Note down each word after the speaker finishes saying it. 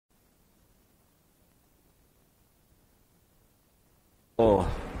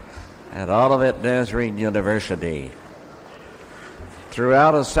At Olivet Nazarene University.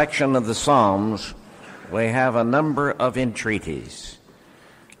 Throughout a section of the Psalms, we have a number of entreaties.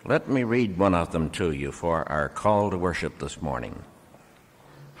 Let me read one of them to you for our call to worship this morning.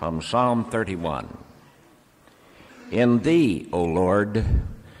 From Psalm 31. In Thee, O Lord,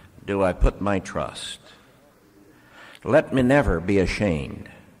 do I put my trust. Let me never be ashamed.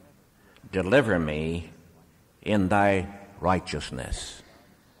 Deliver me in Thy righteousness.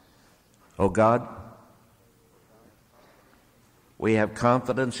 O God, we have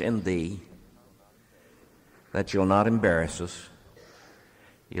confidence in Thee that You'll not embarrass us,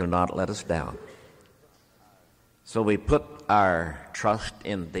 You'll not let us down. So we put our trust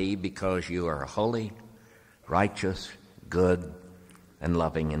in Thee because You are holy, righteous, good, and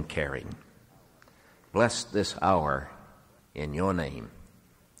loving and caring. Bless this hour in Your name.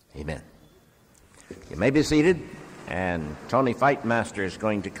 Amen. You may be seated, and Tony Fightmaster is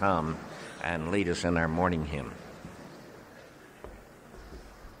going to come and lead us in our morning hymn.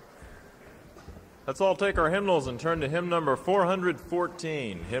 Let's all take our hymnals and turn to hymn number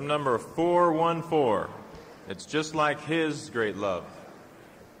 414, hymn number 414. It's just like His great love.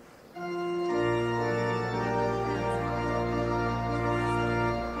 Amen.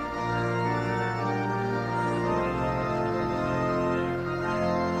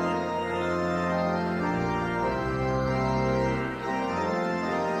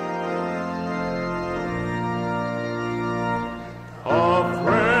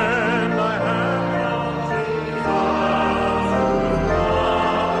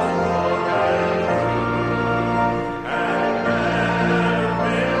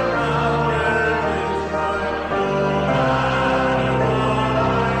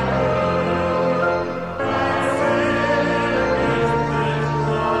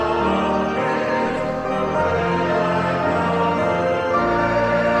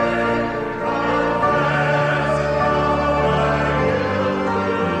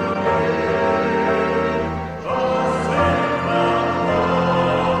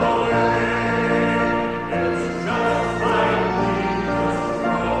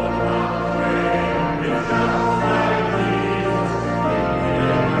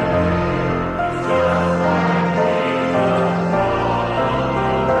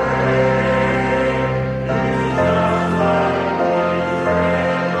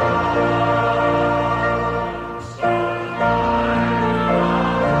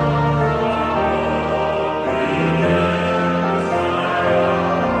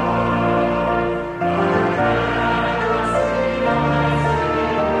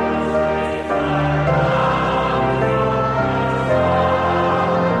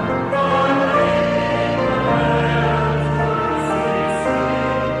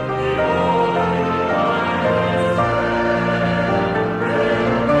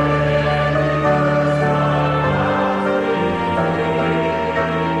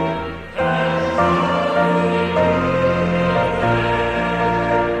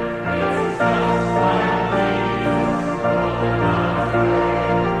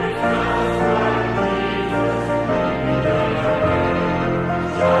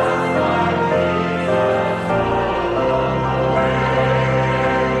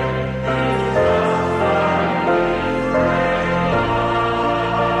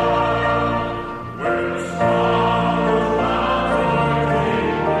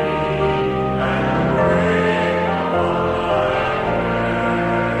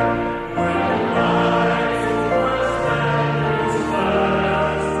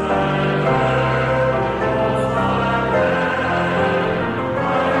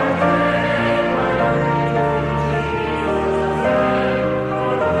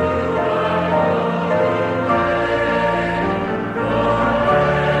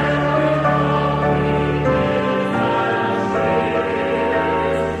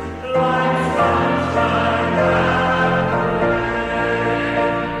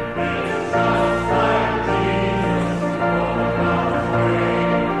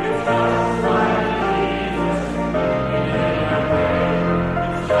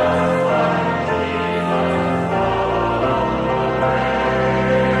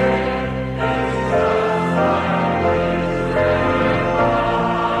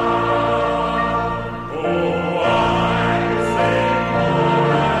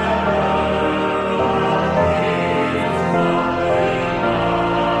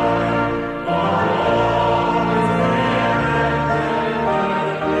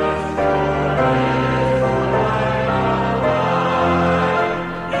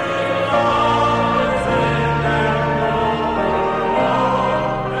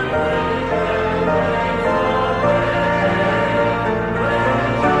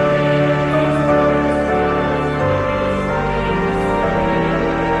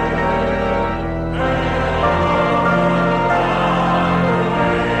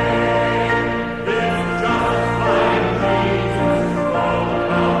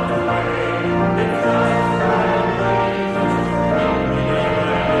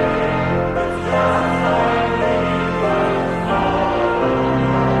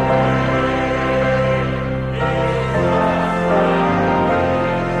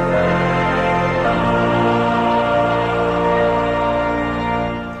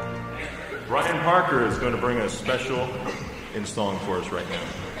 bring a special in song for us right now.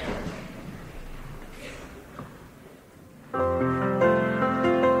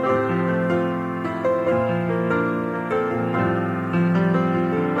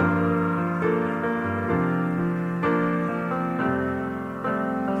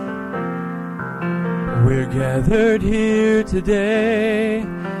 We're gathered here today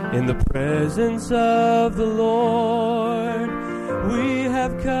in the presence of the Lord. We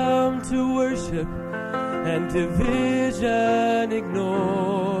have come to worship and division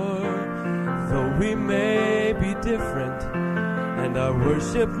ignore. Though we may be different and our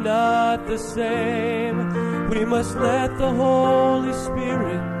worship not the same, we must let the Holy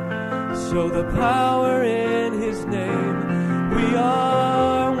Spirit show the power in His name. We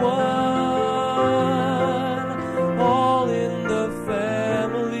are one, all in the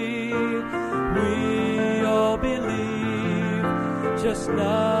family. We all believe, just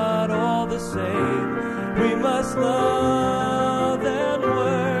not all the same. We must love and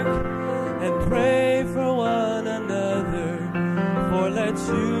work and pray for one another. For let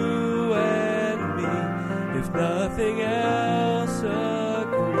you and me, if nothing else,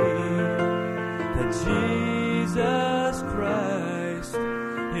 agree that Jesus Christ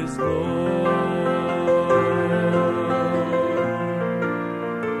is Lord.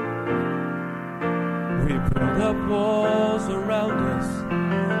 We build up walls around us,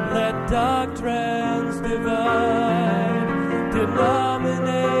 let doctrines divide.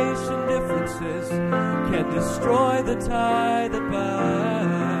 Denomination differences can destroy the tie that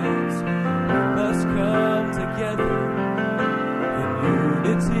binds. We must come together in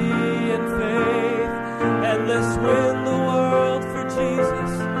unity and faith, and let's win the world for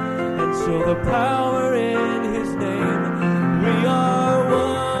Jesus and show the power in His name. We are one,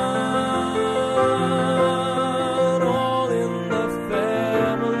 all in the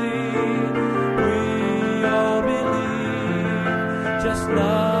family. We all believe, just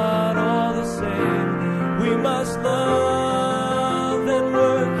not all the same. We must love and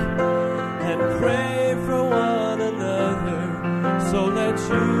work and pray for one another. So let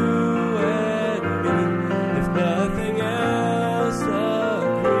you and me, if nothing else,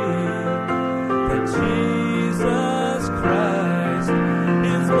 agree that Jesus Christ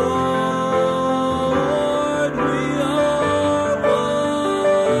is Lord. We are one,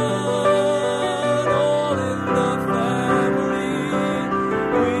 all in the family.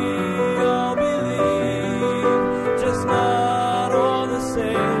 We all believe, just not all the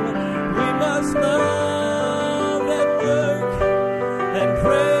same. We must love and work and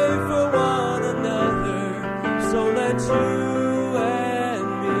pray for one another. So let you and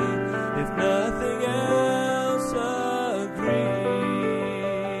me, if nothing else, agree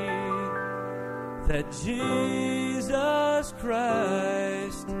that Jesus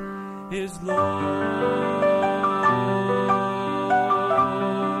Christ is Lord.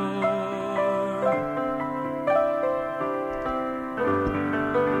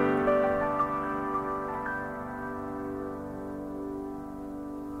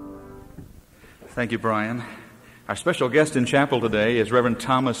 Thank you, Brian. Our special guest in chapel today is Reverend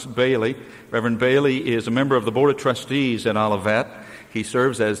Thomas Bailey. Reverend Bailey is a member of the Board of Trustees at Olivet. He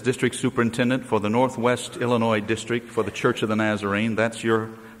serves as District Superintendent for the Northwest Illinois District for the Church of the Nazarene. That's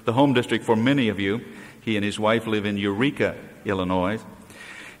the home district for many of you. He and his wife live in Eureka, Illinois.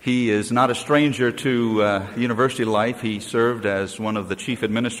 He is not a stranger to university life. He served as one of the chief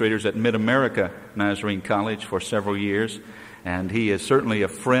administrators at Mid-America Nazarene College for several years, and he is certainly a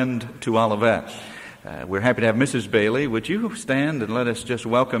friend to Olivet. We're happy to have Mrs. Bailey. Would you stand and let us just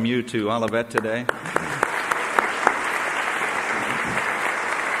welcome you to Olivet today?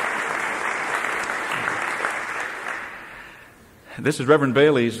 This is Reverend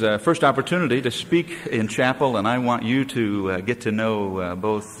Bailey's first opportunity to speak in chapel, and I want you to get to know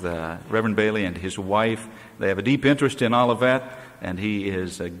both Reverend Bailey and his wife. They have a deep interest in Olivet, and he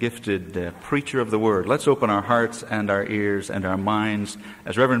is a gifted preacher of the Word. Let's open our hearts and our ears and our minds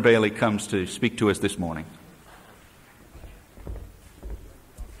as Reverend Bailey comes to speak to us this morning.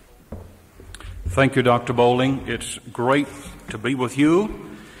 Thank you, Dr. Bowling. It's great to be with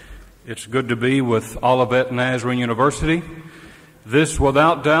you. It's good to be with Olivet Nazarene University. This,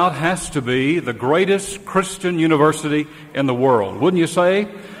 without doubt, has to be the greatest Christian university in the world. Wouldn't you say?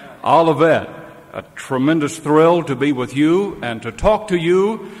 Olivet, a tremendous thrill to be with you and to talk to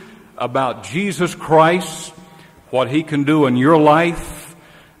you about Jesus Christ, what He can do in your life,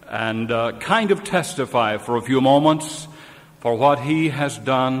 and kind of testify for a few moments for what He has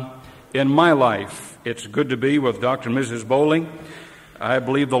done in my life. It's good to be with Dr. and Mrs. Bowling. I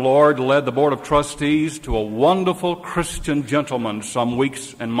believe the Lord led the Board of Trustees to a wonderful Christian gentleman some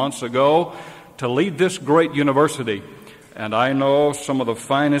weeks and months ago to lead this great university, and I know some of the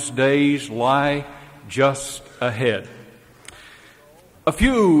finest days lie just ahead. A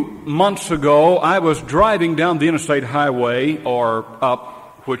few months ago, I was driving down the interstate highway, or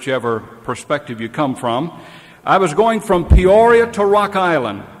up, whichever perspective you come from. I was going from Peoria to Rock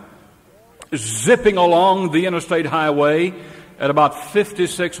Island, zipping along the interstate highway at about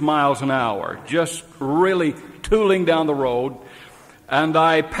 56 miles an hour, just really tooling down the road. And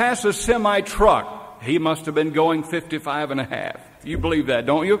I passed a semi-truck. He must have been going 55 and a half. You believe that,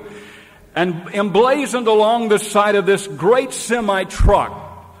 don't you? And emblazoned along the side of this great semi-truck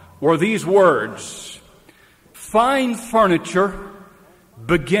were these words: "Fine furniture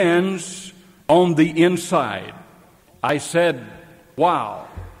begins on the inside." I said, wow,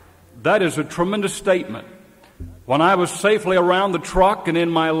 that is a tremendous statement. When I was safely around the truck and in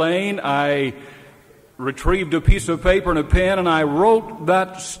my lane, I retrieved a piece of paper and a pen, and I wrote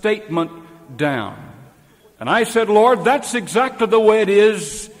that statement down. And I said, Lord, that's exactly the way it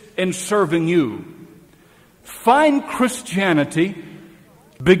is in serving you. Fine Christianity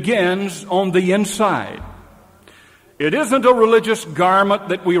begins on the inside. It isn't a religious garment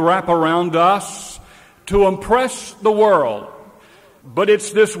that we wrap around us to impress the world, but it's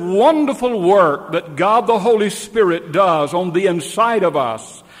this wonderful work that God the Holy Spirit does on the inside of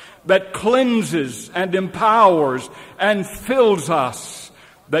us that cleanses and empowers and fills us,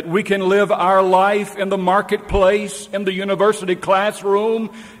 that we can live our life in the marketplace, in the university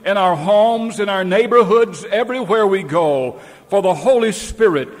classroom, in our homes, in our neighborhoods, everywhere we go. For the Holy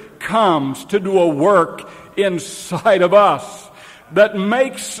Spirit comes to do a work inside of us that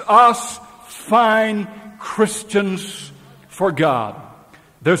makes us fine Christians for God.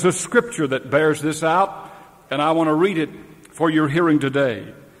 There's a scripture that bears this out, and I want to read it for your hearing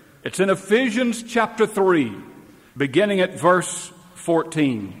today. It's in Ephesians chapter 3, beginning at verse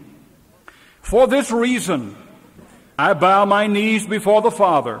 14. "For this reason I bow my knees before the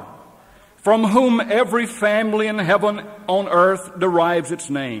Father, from whom every family in heaven on earth derives its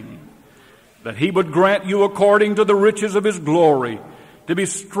name, that he would grant you according to the riches of his glory to be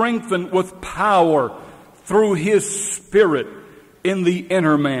strengthened with power through his Spirit in the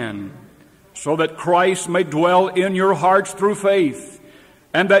inner man, so that Christ may dwell in your hearts through faith,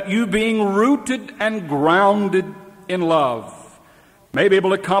 and that you, being rooted and grounded in love, may be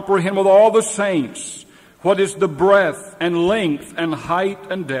able to comprehend with all the saints what is the breadth and length and height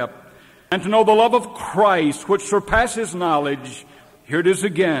and depth, and to know the love of Christ which surpasses knowledge." Here it is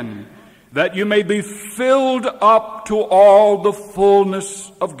again. "That you may be filled up to all the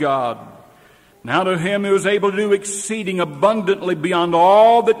fullness of God. Now to him who is able to do exceeding abundantly beyond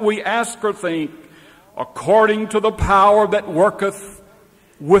all that we ask or think, according to the power that worketh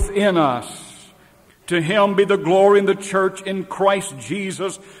within us. To him be the glory in the church in Christ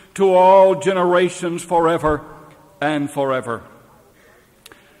Jesus to all generations forever and forever."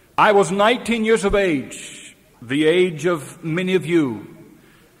 I was 19 years of age, the age of many of you,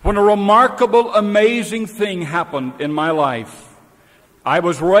 when a remarkable, amazing thing happened in my life. I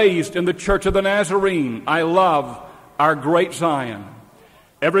was raised in the Church of the Nazarene. I love our great Zion.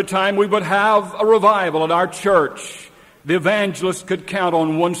 Every time we would have a revival at our church, the evangelist could count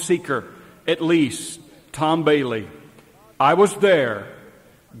on one seeker, at least, Tom Bailey. I was there.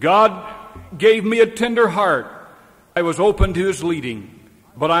 God gave me a tender heart. I was open to his leading,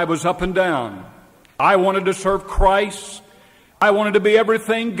 but I was up and down. I wanted to serve Christ. I wanted to be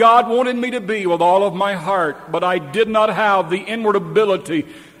everything God wanted me to be with all of my heart, but I did not have the inward ability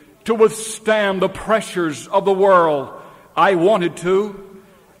to withstand the pressures of the world. I wanted to.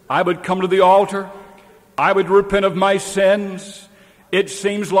 I would come to the altar. I would repent of my sins. It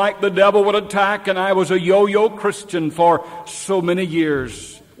seems like the devil would attack, and I was a yo-yo Christian for so many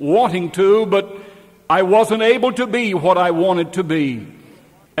years, wanting to, but I wasn't able to be what I wanted to be.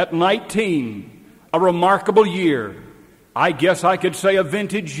 At 19, a remarkable year, I guess I could say a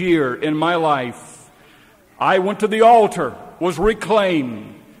vintage year in my life, I went to the altar, was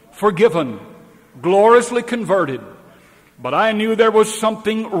reclaimed, forgiven, gloriously converted. But I knew there was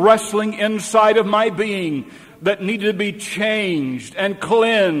something wrestling inside of my being that needed to be changed and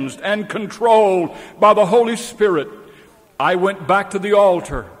cleansed and controlled by the Holy Spirit. I went back to the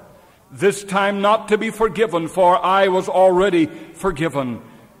altar, this time not to be forgiven, for I was already forgiven.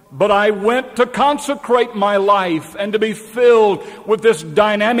 But I went to consecrate my life and to be filled with this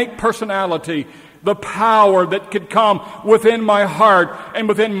dynamic personality, the power that could come within my heart and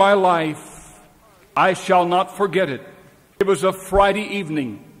within my life. I shall not forget it. It was a Friday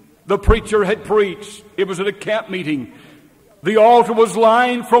evening. The preacher had preached. It was at a camp meeting. The altar was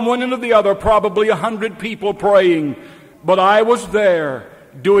lined from one end to the other, probably 100 people praying. But I was there,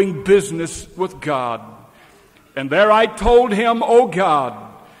 doing business with God. And there I told him, oh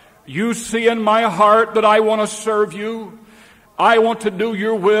God, you see in my heart that I want to serve you. I want to do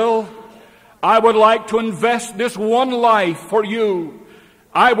your will. I would like to invest this one life for you.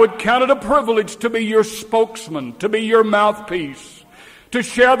 I would count it a privilege to be your spokesman, to be your mouthpiece, to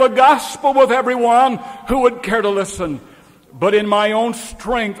share the gospel with everyone who would care to listen. But in my own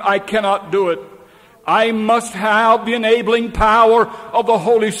strength, I cannot do it. I must have the enabling power of the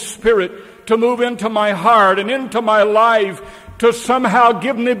Holy Spirit to move into my heart and into my life, to somehow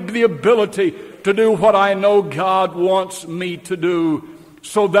give me the ability to do what I know God wants me to do.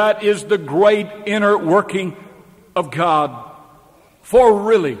 So that is the great inner working of God. For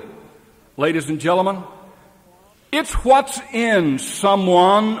really, ladies and gentlemen, it's what's in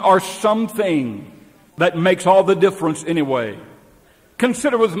someone or something that makes all the difference anyway.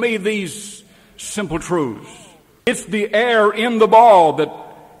 Consider with me these simple truths. It's the air in the ball that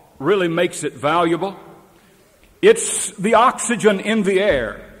really makes it valuable. It's the oxygen in the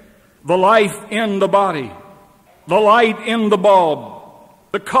air, the life in the body, the light in the bulb,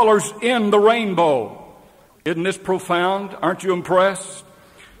 the colors in the rainbow. Isn't this profound? Aren't you impressed?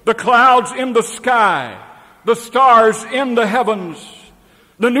 The clouds in the sky, the stars in the heavens,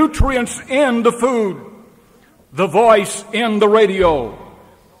 the nutrients in the food, the voice in the radio.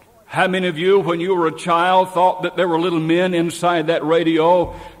 How many of you, when you were a child, thought that there were little men inside that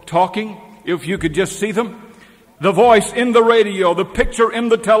radio talking, if you could just see them? The voice in the radio, the picture in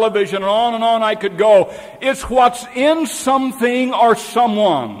the television, and on I could go. It's what's in something or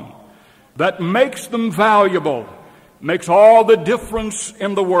someone that makes them valuable, makes all the difference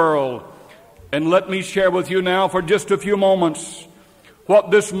in the world. And let me share with you now for just a few moments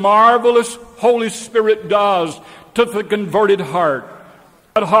what this marvelous Holy Spirit does to the converted heart.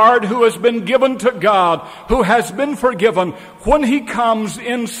 That heart who has been given to God, who has been forgiven, when He comes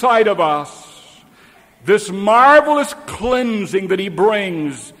inside of us, this marvelous cleansing that He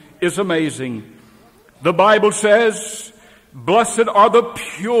brings is amazing. The Bible says, blessed are the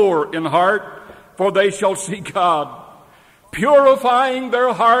pure in heart, for they shall see God. Purifying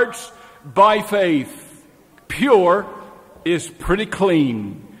their hearts by faith. Pure is pretty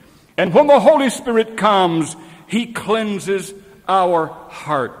clean. And when the Holy Spirit comes, He cleanses our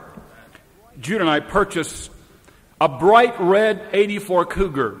heart. Jude and I purchased a bright red 84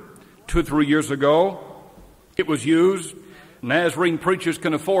 Cougar 2 or 3 years ago. It was used. Nazarene preachers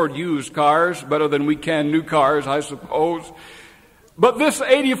can afford used cars better than we can new cars, I suppose. But this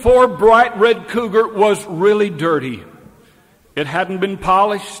 84 bright red Cougar was really dirty. It hadn't been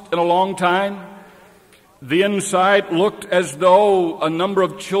polished in a long time. The inside looked as though a number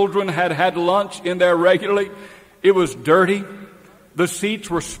of children had had lunch in there regularly. It was dirty. The seats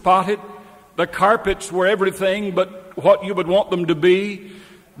were spotted. The carpets were everything but what you would want them to be.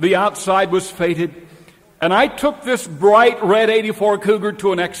 The outside was faded. And I took this bright red 84 Cougar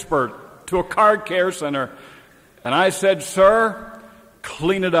to an expert, to a car care center. And I said, sir,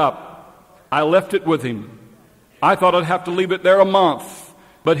 clean it up. I left it with him. I thought I'd have to leave it there a month,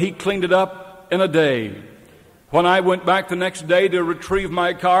 but he cleaned it up in a day. When I went back the next day to retrieve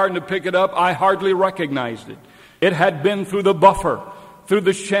my car and to pick it up, I hardly recognized it. It had been through the buffer, through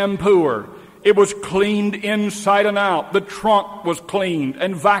the shampooer. It was cleaned inside and out. The trunk was cleaned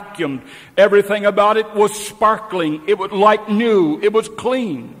and vacuumed. Everything about it was sparkling. It was like new. It was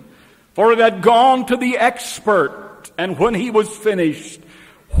clean. For it had gone to the expert. And when he was finished,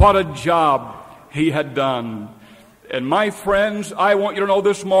 what a job he had done. And my friends, I want you to know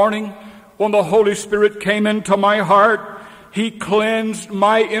this morning, when the Holy Spirit came into my heart, He cleansed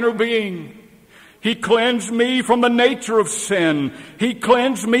my inner being. He cleansed me from the nature of sin. He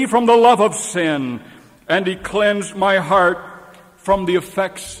cleansed me from the love of sin. And He cleansed my heart from the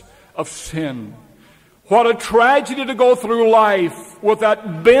effects of sin. What a tragedy to go through life with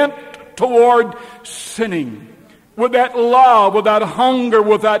that bent toward sinning, with that love, with that hunger,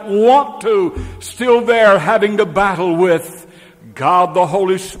 with that want to, still there having to battle with. God the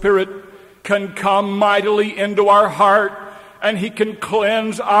Holy Spirit can come mightily into our heart, and He can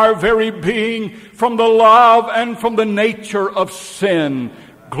cleanse our very being from the love and from the nature of sin.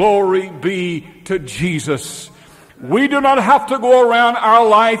 Glory be to Jesus. We do not have to go around our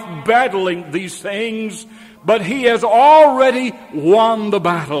life battling these things, but He has already won the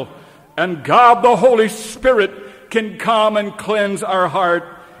battle. And God the Holy Spirit can come and cleanse our heart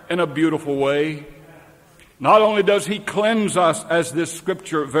in a beautiful way. Not only does He cleanse us, as this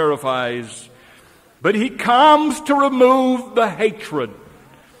scripture verifies, but He comes to remove the hatred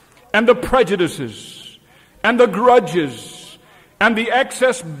and the prejudices and the grudges and the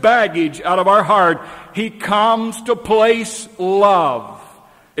excess baggage out of our heart. He comes to place love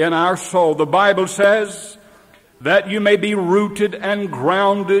in our soul. The Bible says that you may be rooted and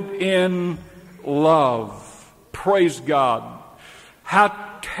grounded in love. Praise God.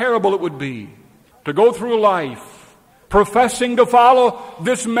 How terrible it would be to go through life professing to follow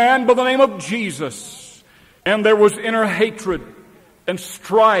this man by the name of Jesus, and there was inner hatred and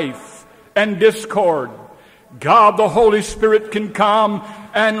strife and discord. God the Holy Spirit can come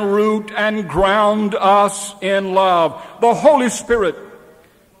and root and ground us in love. The Holy Spirit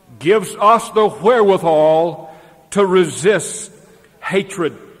gives us the wherewithal to resist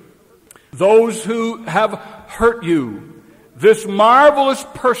hatred. Those who have hurt you, this marvelous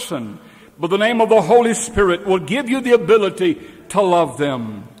person by the name of the Holy Spirit will give you the ability to love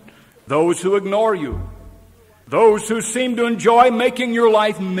them. Those who ignore you, those who seem to enjoy making your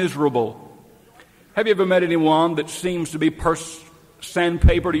life miserable. Have you ever met anyone that seems to be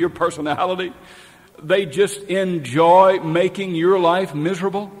sandpaper to your personality? They just enjoy making your life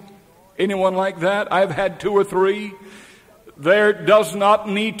miserable. Anyone like that? I've had 2 or 3. There does not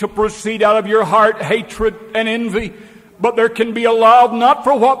need to proceed out of your heart hatred and envy, but there can be a love not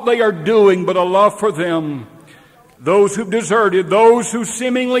for what they are doing, but a love for them. Those who've deserted, those who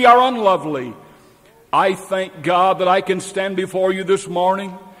seemingly are unlovely. I thank God that I can stand before you this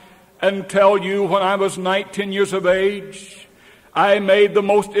morning and tell you, when I was 19 years of age, I made the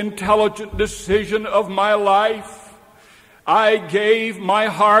most intelligent decision of my life. I gave my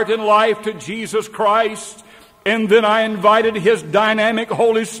heart and life to Jesus Christ, and then I invited His dynamic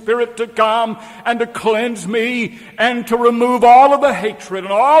Holy Spirit to come and to cleanse me and to remove all of the hatred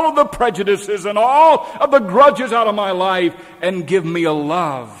and all of the prejudices and all of the grudges out of my life and give me a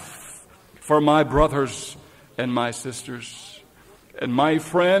love for my brothers and my sisters. And my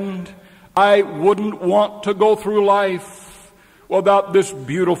friend, I wouldn't want to go through life without this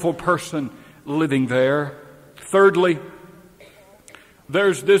beautiful person living there. Thirdly,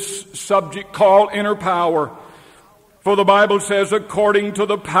 there's this subject called inner power. For the Bible says, according to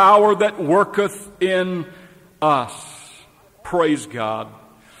the power that worketh in us. Praise God.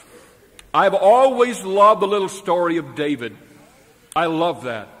 I've always loved the little story of David. I love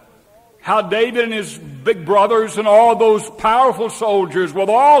that. How David and his big brothers and all those powerful soldiers with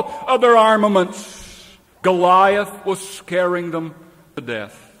all of their armaments, Goliath was scaring them to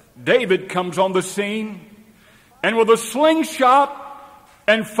death. David comes on the scene, and with a slingshot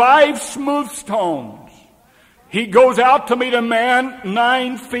and 5 smooth stones, he goes out to meet a man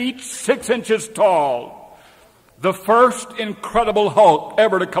 9 feet 6 inches tall. The first incredible Hulk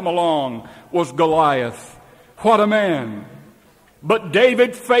ever to come along was Goliath. What a man. But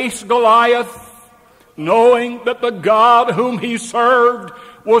David faced Goliath knowing that the God whom he served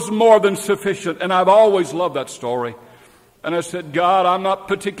was more than sufficient. And I've always loved that story. And I said, God, I'm not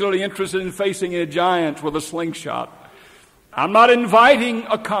particularly interested in facing a giant with a slingshot. I'm not inviting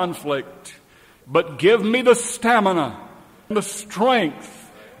a conflict. But give me the stamina, the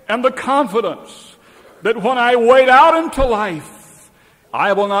strength, and the confidence that when I wade out into life,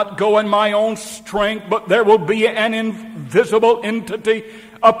 I will not go in my own strength, but there will be an invisible entity,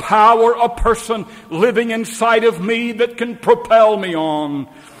 a power, a person living inside of me that can propel me on.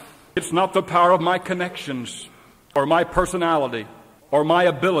 It's not the power of my connections, or my personality, or my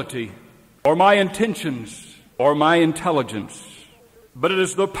ability, or my intentions, or my intelligence. But it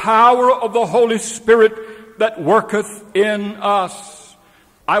is the power of the Holy Spirit that worketh in us.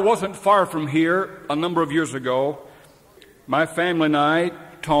 I wasn't far from here a number of years ago. My family and I,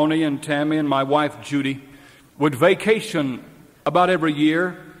 Tony and Tammy and my wife Judy, would vacation about every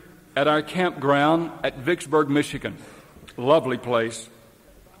year at our campground at Vicksburg, Michigan. Lovely place.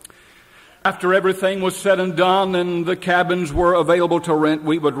 After everything was said and done and the cabins were available to rent,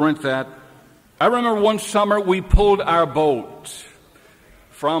 we would rent that. I remember one summer we pulled our boat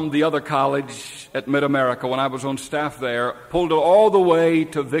from the other college at Mid-America when I was on staff there, pulled it all the way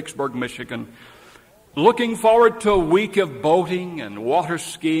to Vicksburg, Michigan, looking forward to a week of boating and water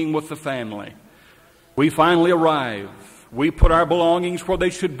skiing with the family. We finally arrived. We put our belongings where they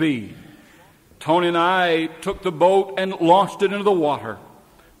should be. Tony and I took the boat and launched it into the water.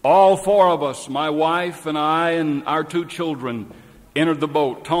 All 4 of us, my wife and I and our 2 children, entered the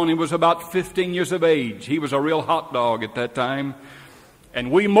boat. Tony was about 15 years of age. He was a real hot dog at that time. And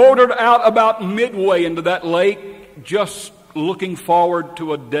we motored out about midway into that lake, just looking forward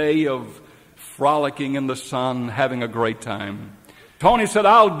to a day of frolicking in the sun, having a great time. Tony said,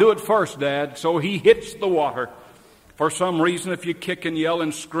 I'll do it first, Dad. So he hits the water. For some reason, if you kick and yell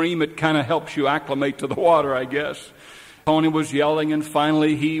and scream, it kind of helps you acclimate to the water, I guess. Tony was yelling, and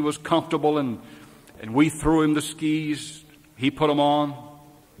finally he was comfortable, and we threw him the skis. He put them on.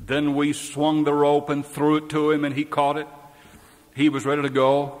 Then we swung the rope and threw it to him, and he caught it. He was ready to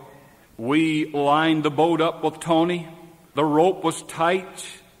go. We lined the boat up with Tony. The rope was tight.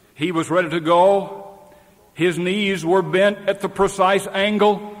 He was ready to go. His knees were bent at the precise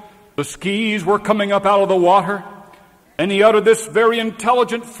angle. The skis were coming up out of the water. And he uttered this very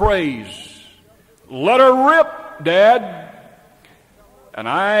intelligent phrase, "Let her rip, Dad." And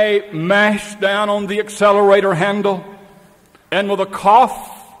I mashed down on the accelerator handle, and with a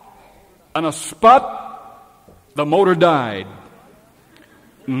cough and a sput, the motor died.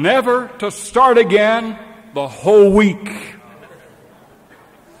 Never to start again the whole week.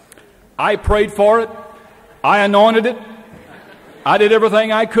 I prayed for it. I anointed it. I did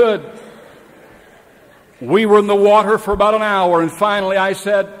everything I could. We were in the water for about an hour, and finally I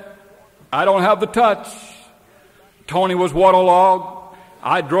said, "I don't have the touch." Tony was waterlogged.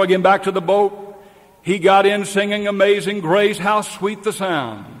 I drug him back to the boat. He got in singing Amazing Grace, how sweet the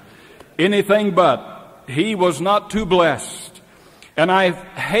sound. Anything but. He was not too blessed. And I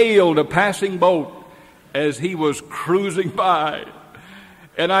hailed a passing boat as he was cruising by.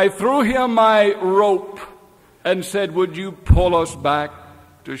 And I threw him my rope and said, "Would you pull us back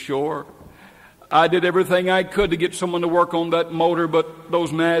to shore?" I did everything I could to get someone to work on that motor, but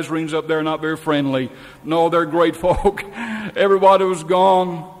those Nazarenes up there are not very friendly. No, they're great folk. Everybody was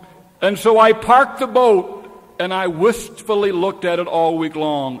gone. And so I parked the boat, and I wistfully looked at it all week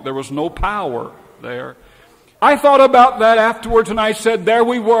long. There was no power there. I thought about that afterwards, and I said, there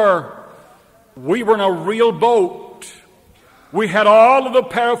we were. We were in a real boat. We had all of the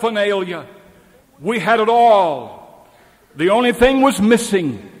paraphernalia. We had it all. The only thing was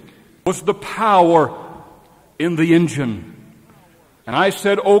missing was the power in the engine. And I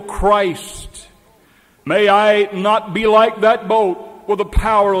said, "Oh Christ, may I not be like that boat with a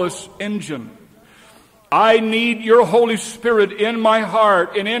powerless engine. I need your Holy Spirit in my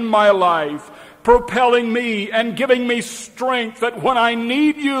heart and in my life, propelling me and giving me strength that when I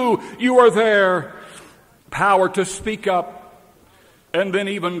need you, you are there. Power to speak up, and then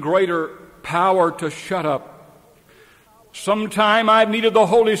even greater power to shut up. Sometime I've needed the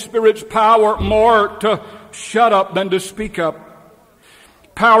Holy Spirit's power more to shut up than to speak up.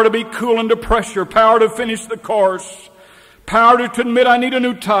 Power to be cool under pressure, power to finish the course, power to admit I need a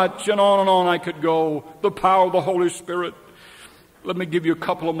new touch, and on I could go. The power of the Holy Spirit. Let me give you a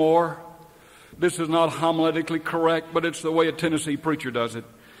couple of more. This is not homiletically correct, but it's the way a Tennessee preacher does it.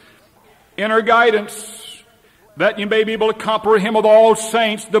 Inner guidance, that you may be able to comprehend with all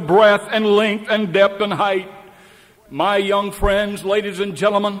saints the breadth and length and depth and height. My young friends, ladies and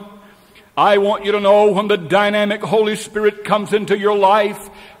gentlemen, I want you to know when the dynamic Holy Spirit comes into your life,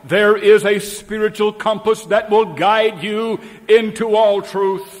 there is a spiritual compass that will guide you into all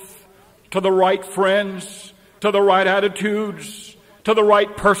truth, to the right friends, to the right attitudes, to the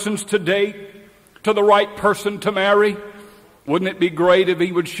right persons to date, to the right person to marry. Wouldn't it be great if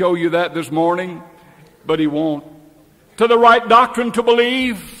he would show you that this morning? But he won't. To the right doctrine to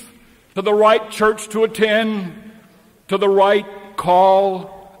believe, to the right church to attend, to the right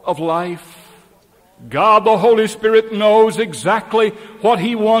call of life. God the Holy Spirit knows exactly what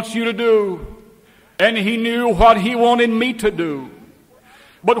he wants you to do. And he knew what he wanted me to do.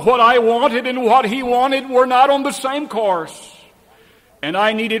 But what I wanted and what he wanted were not on the same course. And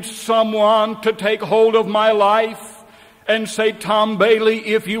I needed someone to take hold of my life and say, "Tom Bailey,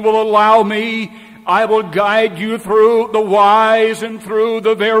 if you will allow me, I will guide you through the whys and through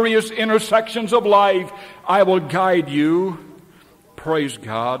the various intersections of life. I will guide you." Praise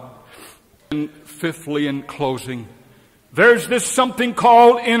God. And fifthly, in closing, there's this something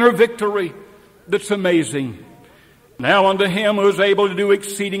called inner victory that's amazing. Now unto him who is able to do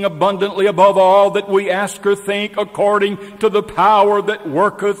exceeding abundantly above all that we ask or think, according to the power that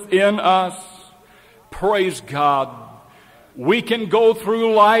worketh in us. Praise God. We can go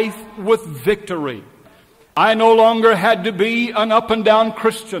through life with victory. I no longer had to be an up and down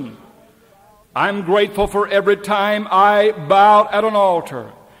Christian. I'm grateful for every time I bowed at an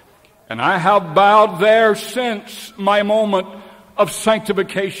altar. And I have bowed there since my moment of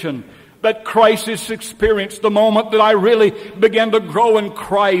sanctification, that crisis experience, the moment that I really began to grow in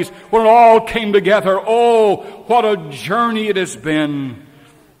Christ, when it all came together. Oh, what a journey it has been.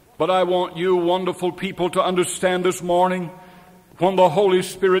 But I want you wonderful people to understand this morning, when the Holy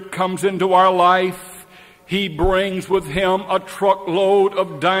Spirit comes into our life, he brings with him a truckload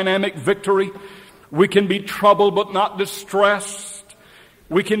of dynamic victory. We can be troubled but not distressed.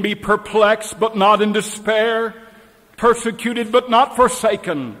 We can be perplexed but not in despair. Persecuted but not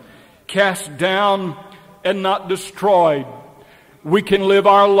forsaken. Cast down and not destroyed. We can live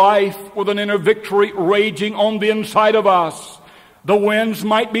our life with an inner victory raging on the inside of us. The winds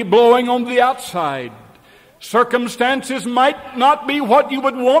might be blowing on the outside. Circumstances might not be what you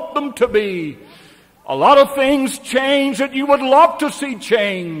would want them to be. A lot of things change that you would love to see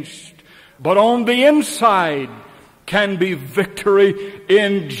changed. But on the inside can be victory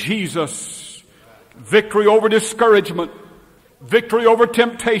in Jesus. Victory over discouragement. Victory over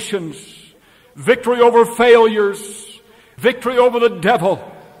temptations. Victory over failures. Victory over the devil.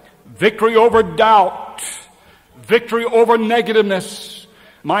 Victory over doubt. Victory over negativeness.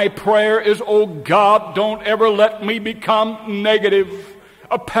 My prayer is, oh God, don't ever let me become negative,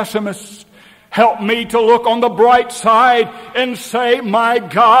 a pessimist. Help me to look on the bright side and say, my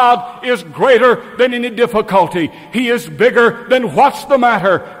God is greater than any difficulty. He is bigger than what's the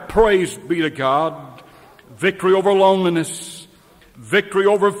matter. Praise be to God. Victory over loneliness. Victory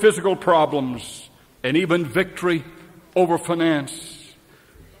over physical problems. And even victory over finance.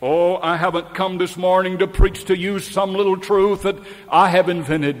 Oh, I haven't come this morning to preach to you some little truth that I have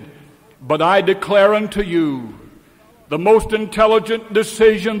invented. But I declare unto you, the most intelligent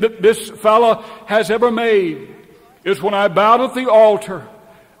decision that this fella has ever made is when I bowed at the altar,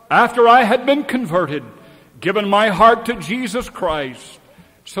 after I had been converted, given my heart to Jesus Christ,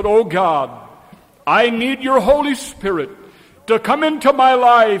 said, oh God, I need your Holy Spirit to come into my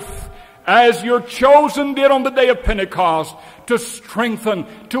life as your chosen did on the day of Pentecost, to strengthen,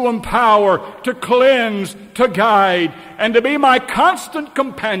 to empower, to cleanse, to guide, and to be my constant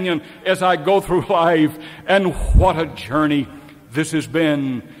companion as I go through life. And what a journey this has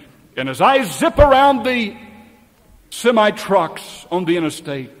been. And as I zip around the semi-trucks on the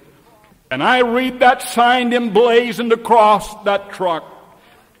interstate, and I read that sign emblazoned across that truck,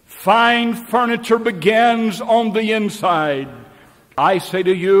 fine furniture begins on the inside. I say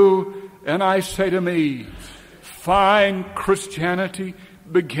to you, and I say to me, fine Christianity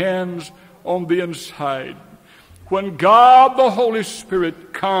begins on the inside. When God the Holy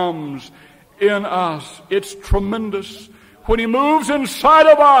Spirit comes in us, it's tremendous. When He moves inside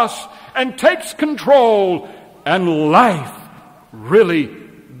of us and takes control, and life really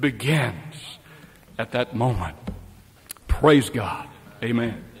begins at that moment. Praise God.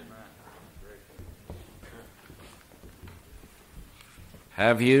 Amen.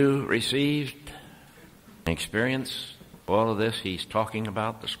 Have you received an experience of all of this he's talking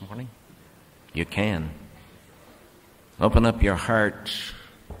about this morning? You can. Open up your hearts,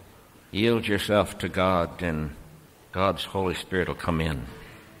 yield yourself to God, and God's Holy Spirit will come in.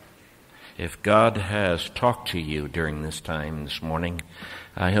 If God has talked to you during this time this morning,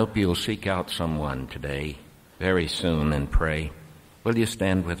 I hope you'll seek out someone today very soon and pray. Will you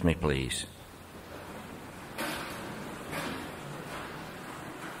stand with me, please?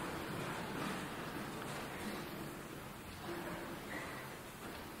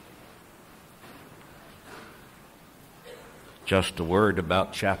 Just a word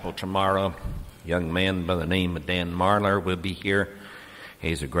about chapel tomorrow. A young man by the name of Dan Marlar will be here.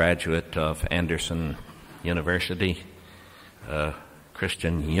 He's a graduate of Anderson University, a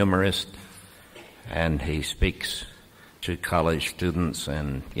Christian humorist, and he speaks to college students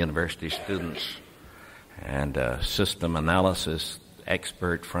and university students, and a system analysis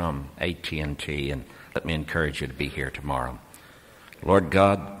expert from AT&T. And let me encourage you to be here tomorrow. Lord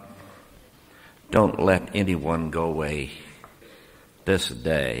God, don't let anyone go away this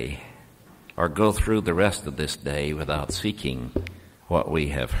day or go through the rest of this day without seeking what we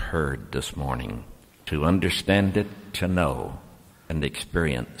have heard this morning, to understand it, to know, and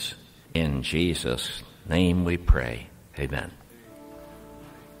experience. In Jesus' name we pray. Amen.